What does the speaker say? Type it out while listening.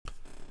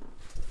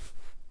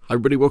Hi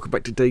everybody, welcome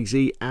back to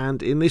DayZ,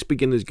 and in this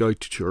beginner's guide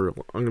tutorial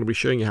I'm going to be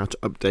showing you how to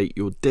update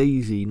your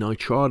DayZ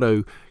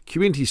Nitrado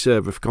community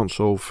server for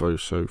console, for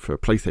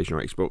PlayStation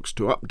or Xbox,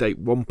 to update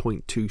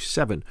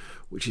 1.27,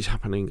 which is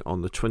happening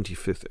on the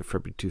 25th of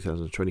February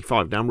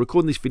 2025. Now I'm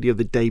recording this video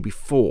the day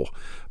before,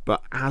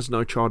 but as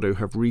Nitrado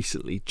have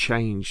recently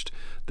changed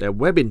their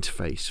web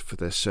interface for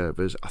their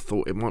servers, I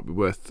thought it might be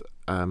worth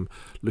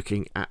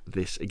looking at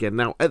this again.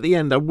 Now at the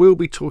end I will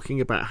be talking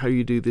about how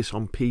you do this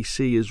on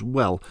PC as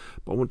well,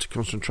 but I want to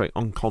concentrate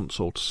on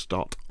console to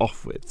start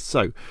off with.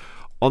 So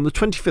on the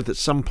 25th at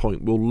some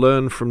point we'll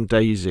learn from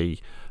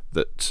DayZ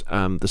that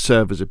the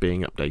servers are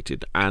being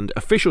updated, and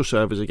official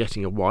servers are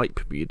getting a wipe,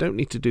 but you don't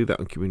need to do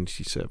that on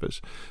community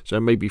servers. So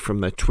maybe from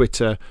their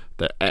Twitter,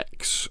 their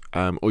X,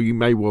 or you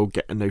may well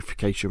get a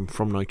notification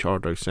from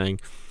Nitrado saying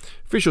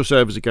official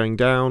servers are going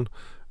down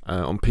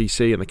on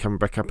PC and they're coming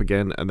back up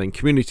again, and then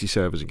community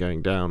servers are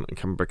going down and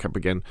coming back up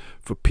again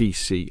for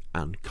PC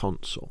and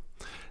console.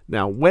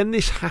 Now when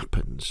this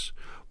happens,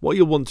 what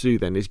you'll want to do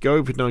then is go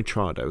over to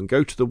Nitrado and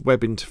go to the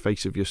web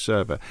interface of your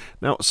server.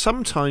 Now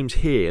sometimes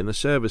here in the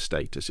server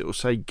status it will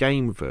say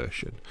game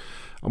version,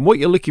 and what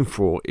you're looking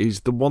for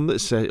is the one that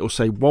says, it will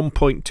say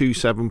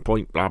 1.27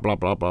 point blah blah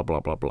blah blah blah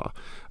blah blah.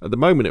 At the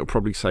moment it will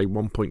probably say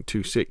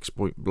 1.26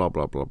 point blah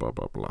blah blah blah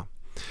blah blah.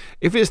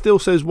 If it still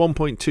says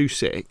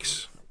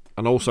 1.26,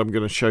 and also I'm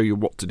going to show you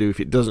what to do if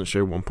it doesn't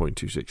show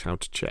 1.26, how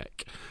to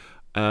check,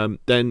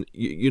 then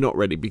you're not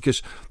ready,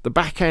 because the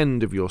back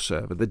end of your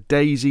server, the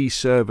DayZ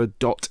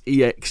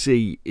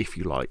server.exe, if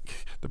you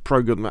like, the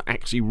program that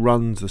actually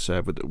runs the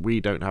server that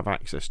we don't have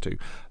access to,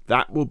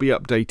 that will be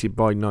updated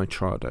by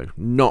Nitrado,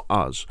 not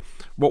us.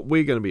 What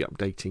we're going to be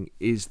updating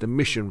is the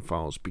mission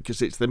files,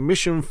 because it's the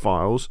mission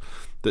files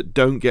that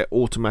don't get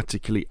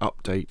automatically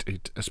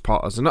updated as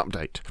part of an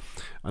update.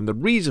 And the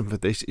reason for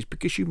this is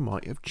because you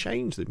might have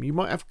changed them. You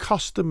might have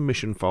custom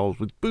mission files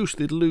with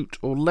boosted loot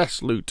or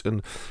less loot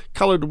and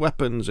coloured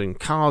weapons and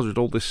cars with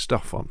all this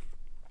stuff on.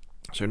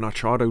 So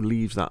Nitrado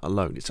leaves that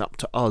alone. It's up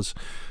to us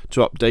to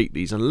update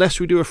these unless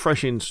we do a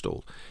fresh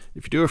install.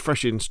 If you do a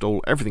fresh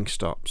install, everything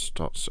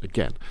starts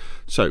again.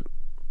 So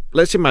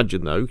let's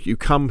imagine though you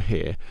come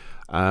here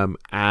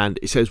and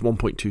it says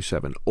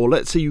 1.27, or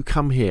let's say you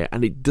come here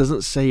and it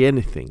doesn't say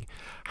anything.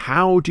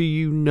 How do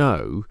you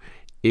know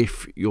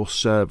if your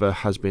server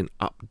has been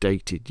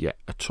updated yet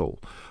at all?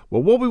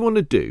 Well, what we want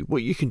to do,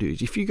 what you can do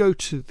is if you go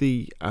to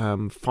the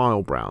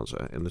file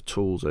browser in the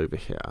tools over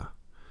here,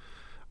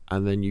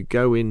 and then you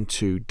go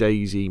into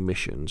DayZ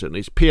missions, and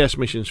it's PS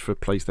missions for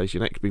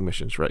PlayStation, XB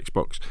missions for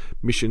Xbox,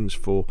 missions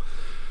for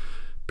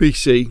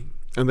PC,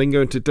 and then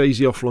go into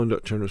DayZ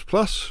offline.generous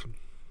plus,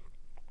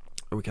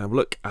 and we can have a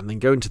look, and then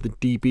go into the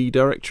DB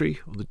directory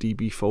or the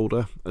DB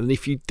folder, and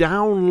if you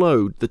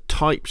download the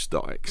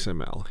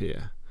types.xml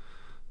here,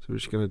 so we're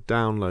just going to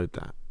download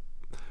that,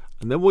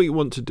 and then what you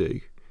want to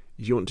do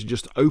is you want to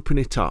just open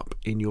it up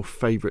in your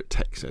favorite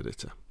text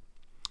editor.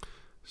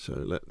 So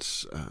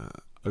let's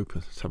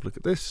let's have a look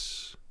at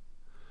this,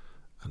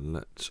 and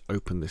let's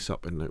open this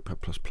up in Notepad++,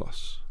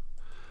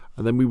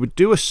 and then we would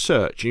do a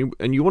search,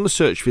 and you want to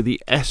search for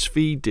the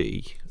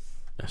SVD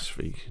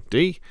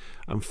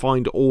and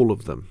find all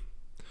of them.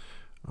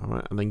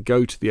 Alright, and then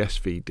go to the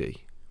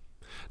SVD.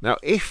 Now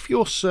if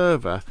your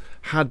server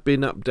had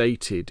been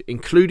updated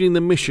including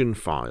the mission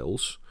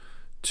files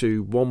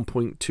to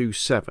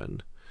 1.27,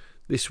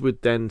 this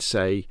would then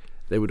say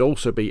there would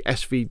also be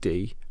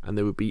SVD, and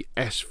there would be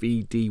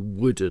SVD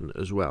Wooden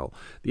as well.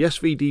 The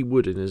SVD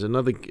Wooden is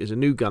a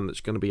new gun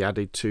that's going to be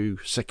added to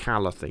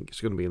Sakal. I think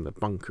it's going to be in the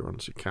bunker on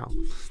Sakal.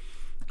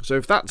 So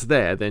if that's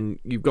there, then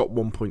you've got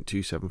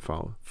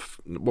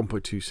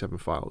 1.27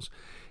 files.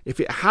 If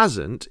it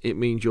hasn't, it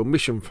means your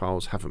mission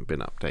files haven't been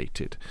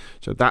updated.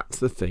 So that's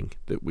the thing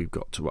that we've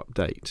got to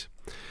update.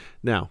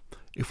 Now,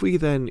 if we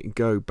then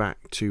go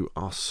back to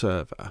our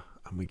server,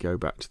 and we go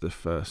back to the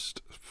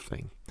first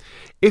thing,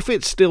 if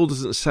it still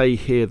doesn't say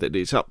here that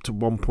it's up to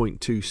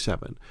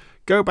 1.27,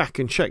 go back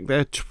and check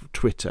their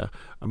Twitter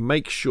and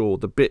make sure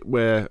the bit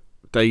where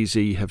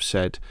DayZ have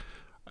said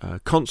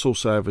console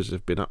servers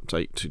have been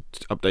updated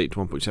to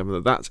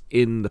 1.7, that's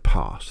in the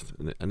past,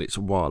 and it's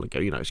a while ago,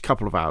 you know, it's a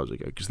couple of hours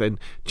ago, because then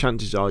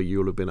chances are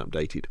you'll have been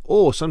updated.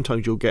 Or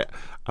sometimes you'll get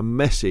a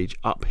message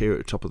up here at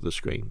the top of the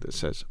screen that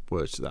says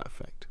words to that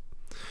effect.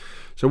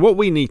 So what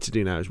we need to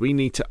do now is we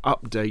need to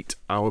update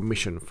our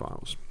mission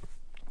files.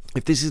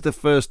 If this is the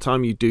first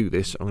time you do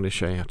this, I'm going to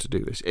show you how to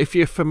do this. If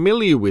you're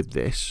familiar with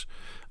this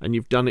and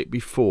you've done it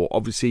before,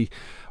 obviously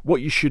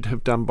what you should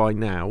have done by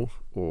now,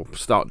 or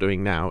start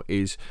doing now,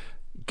 is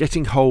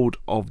getting hold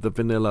of the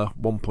vanilla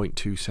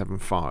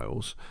 1.27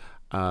 files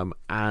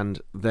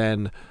and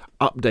then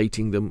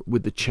updating them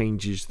with the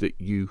changes that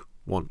you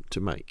want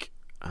to make.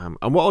 And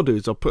what I'll do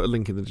is I'll put a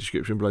link in the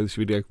description below this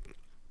video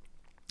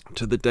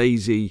to the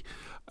DayZ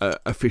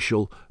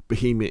official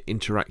Behemoth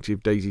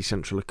Interactive DayZ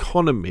Central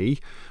Economy,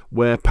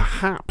 where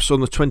perhaps on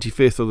the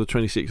 25th or the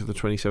 26th or the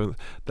 27th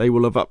they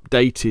will have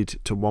updated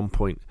to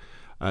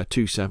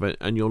 1.27,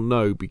 and you'll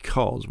know,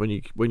 because when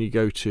you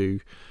go to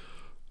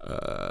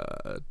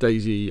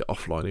DayZ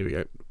offline, here we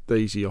go,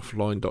 DayZ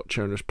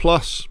offline.chernus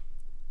plus,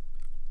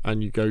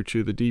 and you go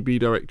to the DB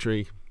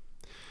directory,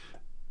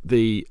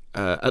 the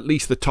at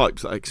least the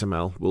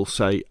types.xml will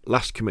say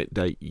last commit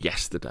date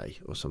yesterday,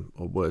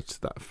 or words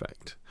to that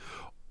effect.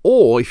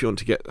 Or if you want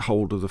to get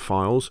hold of the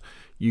files,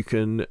 you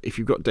can, if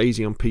you've got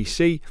DayZ on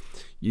PC,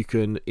 you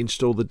can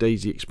install the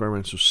DayZ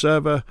experimental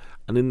server,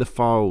 and in the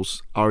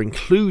files are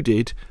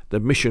included the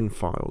mission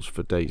files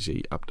for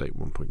DayZ update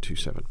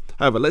 1.27.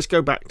 However, let's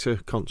go back to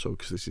console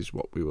because this is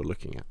what we were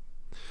looking at.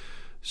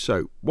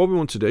 So what we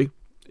want to do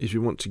is we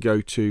want to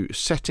go to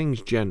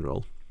Settings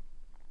General,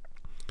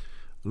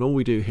 and all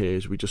we do here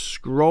is we just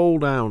scroll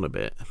down a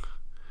bit,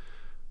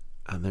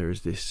 and there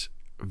is this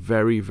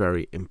very,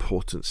 very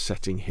important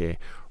setting here: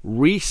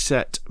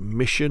 reset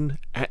mission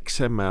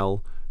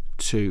XML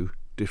to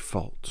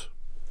default.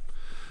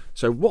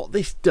 So what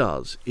this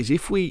does is,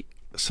 if we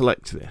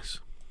select this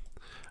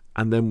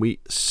and then we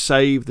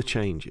save the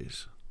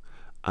changes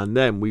and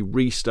then we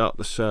restart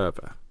the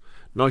server,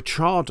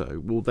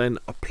 Nitrado will then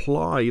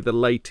apply the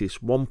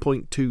latest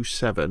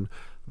 1.27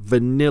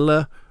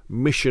 vanilla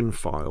mission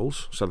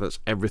files. So that's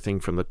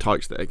everything from the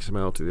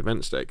types.xml to the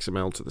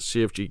events.xml to the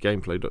CFG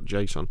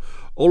gameplay.json,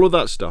 all of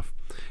that stuff.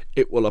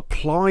 It will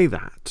apply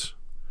that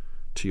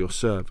to your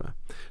server.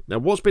 Now,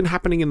 what's been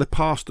happening in the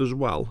past as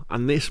well,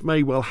 and this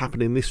may well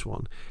happen in this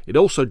one, it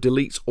also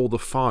deletes all the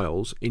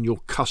files in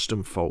your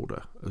custom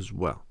folder as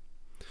well.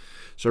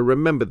 So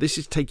remember, this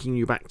is taking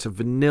you back to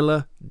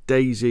vanilla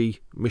DayZ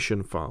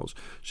mission files.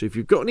 So if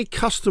you've got any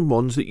custom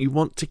ones that you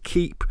want to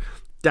keep,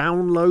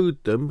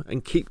 download them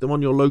and keep them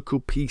on your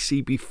local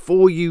PC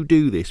before you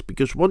do this,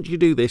 because once you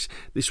do this,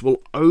 this will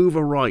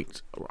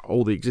overwrite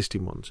all the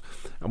existing ones.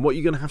 And what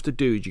you're going to have to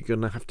do is you're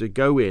going to have to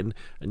go in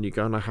and you're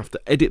going to have to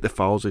edit the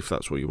files if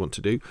that's what you want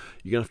to do.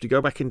 You're going to have to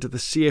go back into the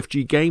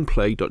CFG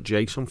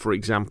gameplay.json, for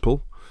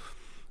example,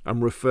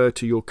 and refer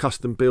to your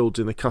custom builds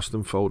in the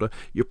custom folder.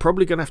 You're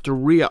probably going to have to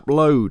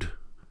re-upload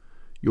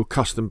your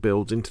custom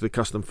builds into the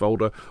custom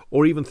folder,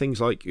 or even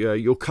things like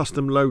your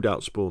custom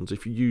loadout spawns.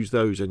 If you use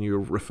those and you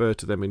refer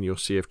to them in your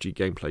CFG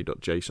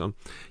gameplay.json,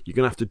 you're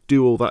going to have to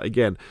do all that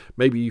again.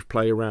 Maybe you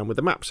play around with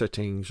the map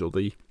settings or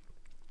the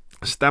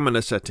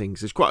stamina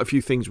settings. There's quite a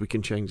few things we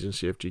can change in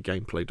CFG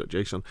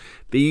gameplay.json.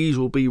 These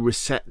will be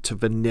reset to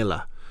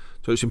vanilla.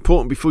 So it's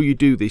important before you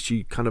do this,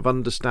 you kind of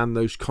understand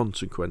those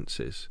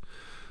consequences.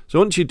 So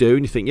once you do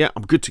and you think, yeah,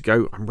 I'm good to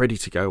go, I'm ready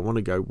to go, I want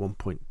to go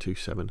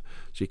 1.27. So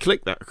you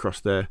click that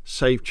across there,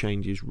 save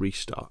changes,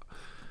 restart.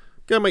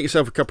 Go make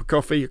yourself a cup of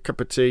coffee, a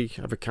cup of tea,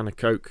 have a can of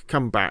Coke,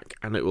 come back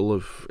and it'll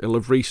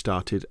have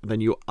restarted, and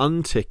then you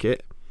untick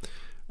it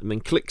and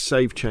then click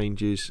save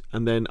changes,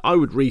 and then I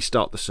would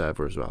restart the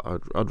server as well.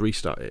 I'd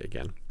restart it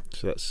again.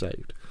 So that's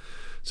saved.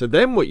 So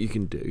then what you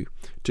can do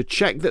to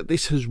check that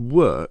this has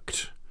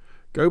worked,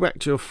 go back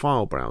to your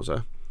file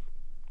browser,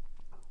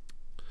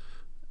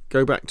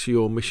 go back to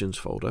your missions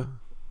folder,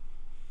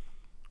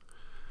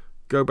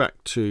 go back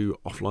to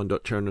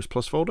offline.chernus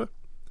plus folder,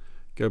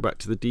 go back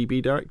to the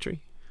DB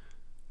directory,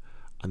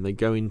 and then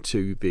go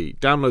into the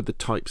download the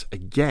types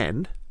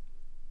again.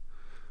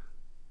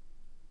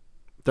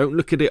 Don't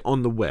look at it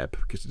on the web,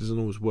 because it doesn't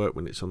always work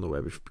when it's on the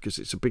web, because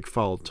it's a big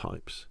file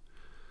types.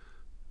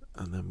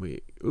 And then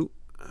we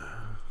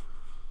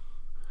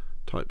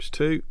types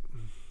 2.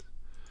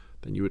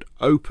 Then you would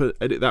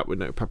edit that with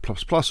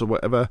Notepad++ or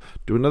whatever,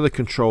 do another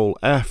Control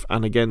F,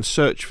 and again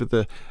search for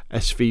the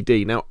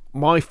SVD. Now,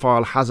 my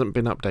file hasn't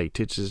been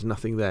updated, so there's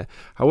nothing there.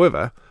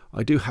 However,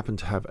 I do happen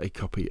to have a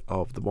copy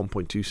of the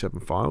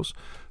 1.27 files.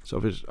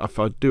 So if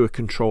I do a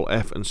Control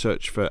F and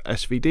search for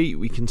SVD,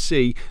 we can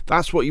see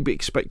that's what you'd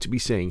expect to be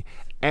seeing.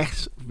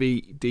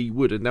 SVD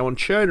would. Now on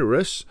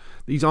Chernus,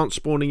 these aren't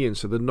spawning in,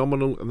 so the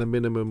nominal and the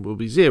minimum will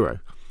be 0.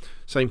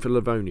 Same for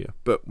Livonia,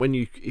 but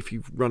if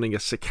you're running a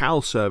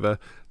Sakal server,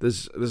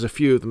 there's a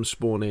few of them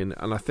spawn in,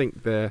 and I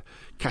think their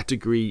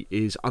category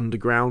is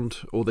underground,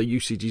 or their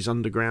usage is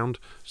underground,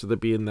 so they'll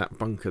be in that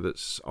bunker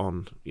that's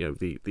on, you know,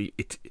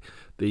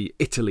 the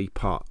Italy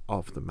part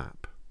of the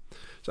map.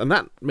 So, and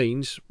that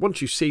means once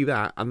you see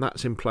that and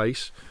that's in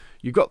place,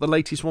 you've got the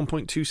latest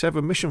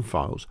 1.27 mission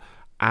files,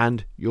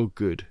 and you're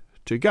good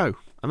to go.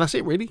 And that's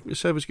it, really. Your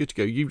server's good to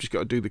go. You've just got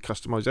to do the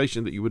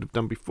customization that you would have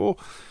done before,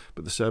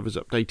 but the server's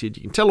updated.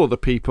 You can tell other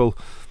people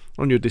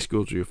on your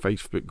Discords or your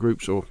Facebook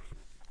groups, or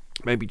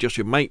maybe just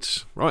your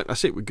mates. Right,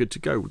 that's it. We're good to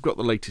go. We've got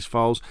the latest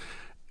files.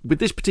 With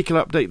this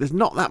particular update, there's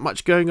not that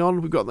much going on.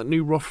 We've got that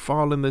new ROF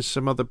file, and there's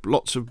some other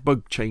lots of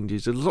bug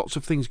changes. There's lots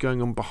of things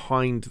going on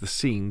behind the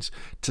scenes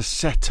to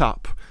set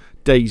up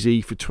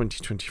DayZ for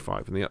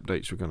 2025 and the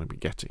updates we're going to be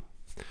getting.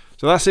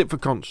 So that's it for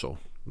console.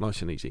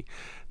 Nice and easy.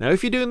 Now,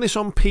 if you're doing this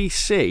on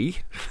PC,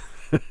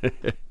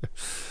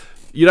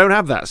 you don't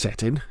have that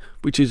setting,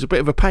 which is a bit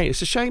of a pain.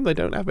 It's a shame they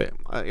don't have it.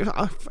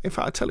 In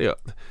fact, I tell you,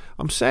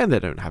 I'm saying they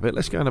don't have it.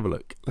 Let's go and have a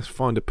look. Let's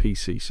find a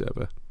PC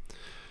server.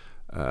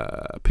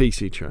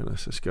 PC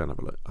Chernus. Let's go and have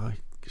a look.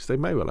 Because they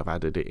may well have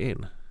added it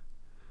in.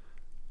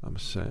 I'm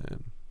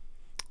saying.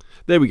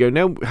 There we go.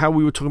 Now, how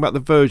we were talking about the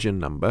version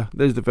number.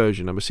 There's the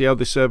version number. See how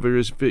this server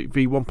is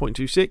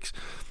v1.26?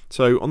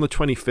 So on the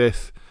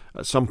 25th,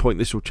 At some point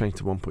this will change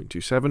to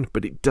 1.27,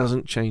 but it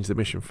doesn't change the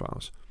mission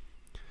files.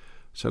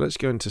 So let's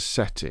go into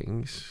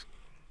settings,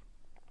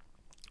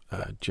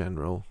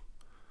 general.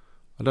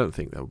 I don't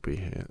think they'll be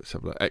here. Let's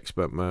have a look.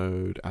 Expert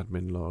mode,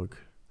 admin log.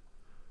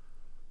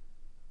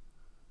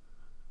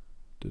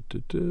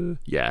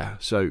 Yeah,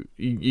 so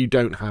you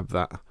don't have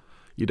that.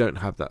 You don't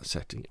have that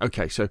setting.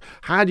 Okay, so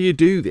how do you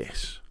do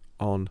this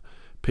on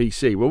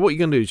PC? Well, what you're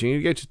going to do is you're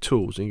going to go to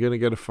Tools and you're going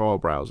to go to File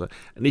Browser.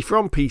 And if you're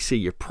on PC,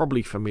 you're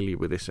probably familiar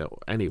with this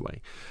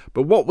anyway.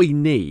 But what we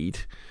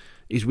need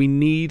is we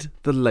need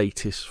the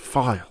latest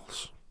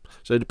files.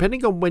 So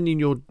depending on when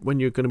you're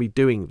going to be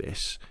doing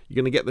this, you're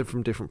going to get them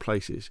from different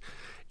places.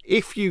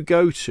 If you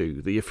go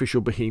to the official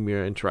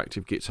Bohemia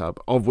Interactive GitHub,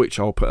 of which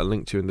I'll put a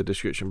link to in the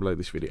description below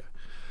this video,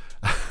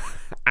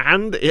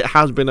 and it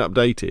has been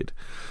updated,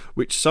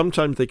 which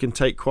sometimes they can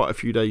take quite a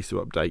few days to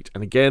update.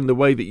 And again, the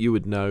way that you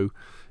would know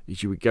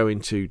is you would go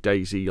into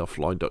DayZ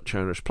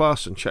offline.churners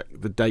plus and check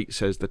the date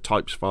says the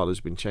types file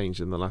has been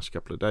changed in the last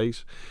couple of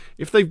days.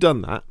 If they've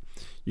done that,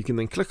 you can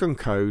then click on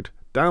code,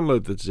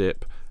 download the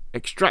zip,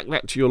 extract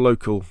that to your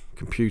local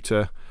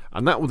computer,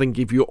 and that will then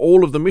give you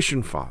all of the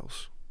mission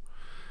files,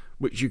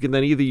 which you can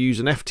then either use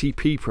an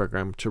FTP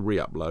program to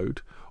re-upload,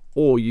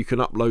 or you can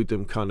upload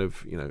them kind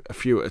of, you know, a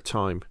few at a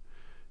time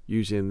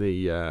using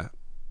the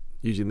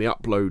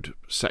upload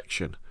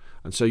section.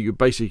 And so you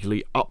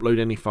basically upload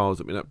any files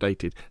that have been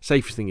updated.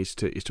 Safest thing is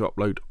to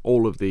upload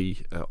all of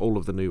the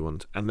new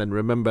ones, and then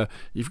remember, if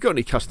you've got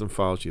any custom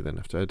files, you then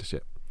have to edit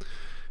it.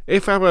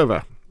 If,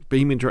 however,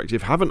 Bohemia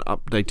Interactive haven't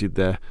updated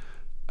their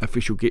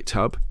official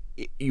GitHub,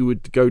 you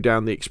would go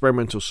down the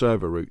experimental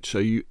server route. So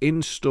you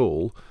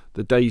install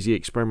the DayZ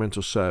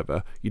experimental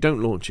server. You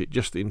don't launch it,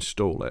 just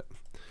install it.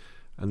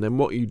 And then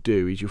what you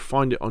do is you'll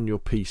find it on your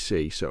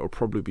PC. So it'll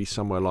probably be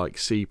somewhere like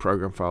C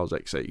program files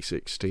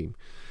x86 Steam.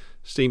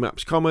 Steam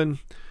apps common.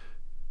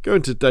 Go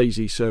into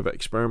DayZ server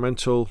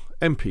experimental,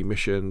 MP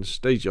missions,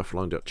 DayZ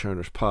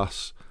offline.churners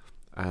plus,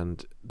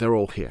 and they're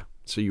all here.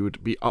 So you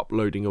would be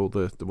uploading all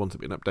the ones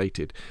that have been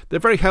updated. They're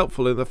very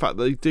helpful in the fact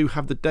that they do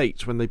have the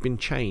dates when they've been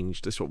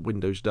changed. That's what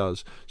Windows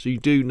does. So you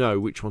do know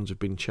which ones have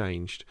been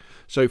changed.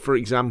 So for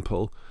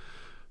example,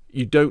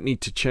 you don't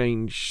need to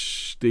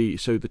change the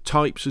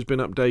types has been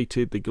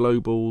updated, the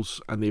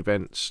globals and the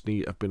events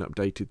have been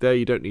updated there.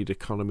 You don't need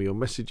economy or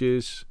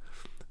messages.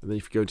 And then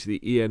if you go to the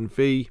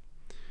ENV,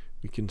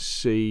 we can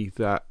see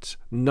that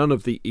none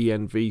of the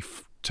ENV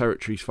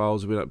territories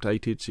files have been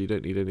updated, so you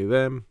don't need any of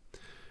them.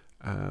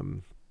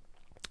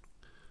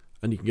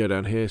 And you can go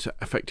down here, so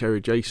affect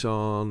area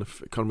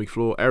JSON, economy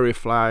floor, area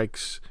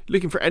flags,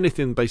 looking for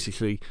anything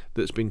basically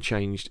that's been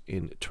changed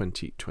in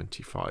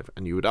 2025.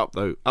 And you would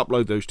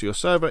upload those to your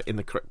server in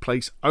the correct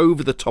place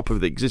over the top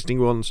of the existing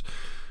ones,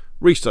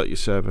 restart your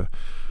server,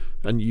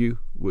 and you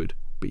would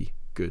be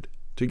good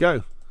to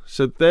go.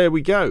 So there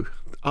we go,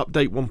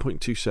 update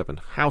 1.27,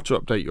 how to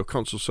update your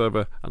console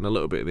server, and a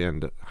little bit at the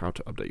end, how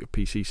to update your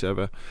PC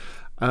server.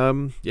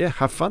 Yeah,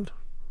 have fun.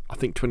 I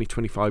think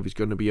 2025 is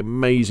going to be an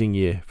amazing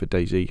year for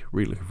DayZ.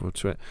 Really looking forward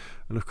to it.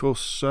 And of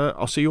course,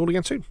 I'll see you all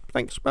again soon.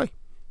 Thanks. Bye.